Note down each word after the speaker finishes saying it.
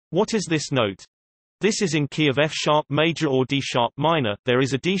What is this note? This is in key of F sharp major or D sharp minor. There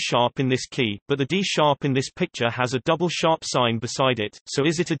is a D sharp in this key, but the D sharp in this picture has a double sharp sign beside it, so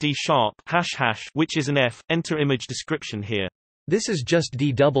is it a D sharp which is an F? Enter image description here. This is just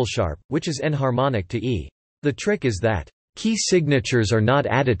D double sharp, which is enharmonic to E. The trick is that key signatures are not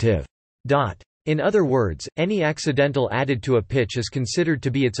additive. In other words, any accidental added to a pitch is considered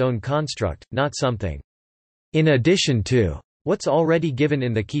to be its own construct, not something in addition to what's already given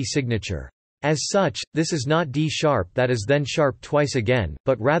in the key signature. As such, this is not D sharp that is then sharp twice again,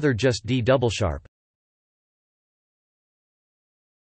 but rather just D double sharp.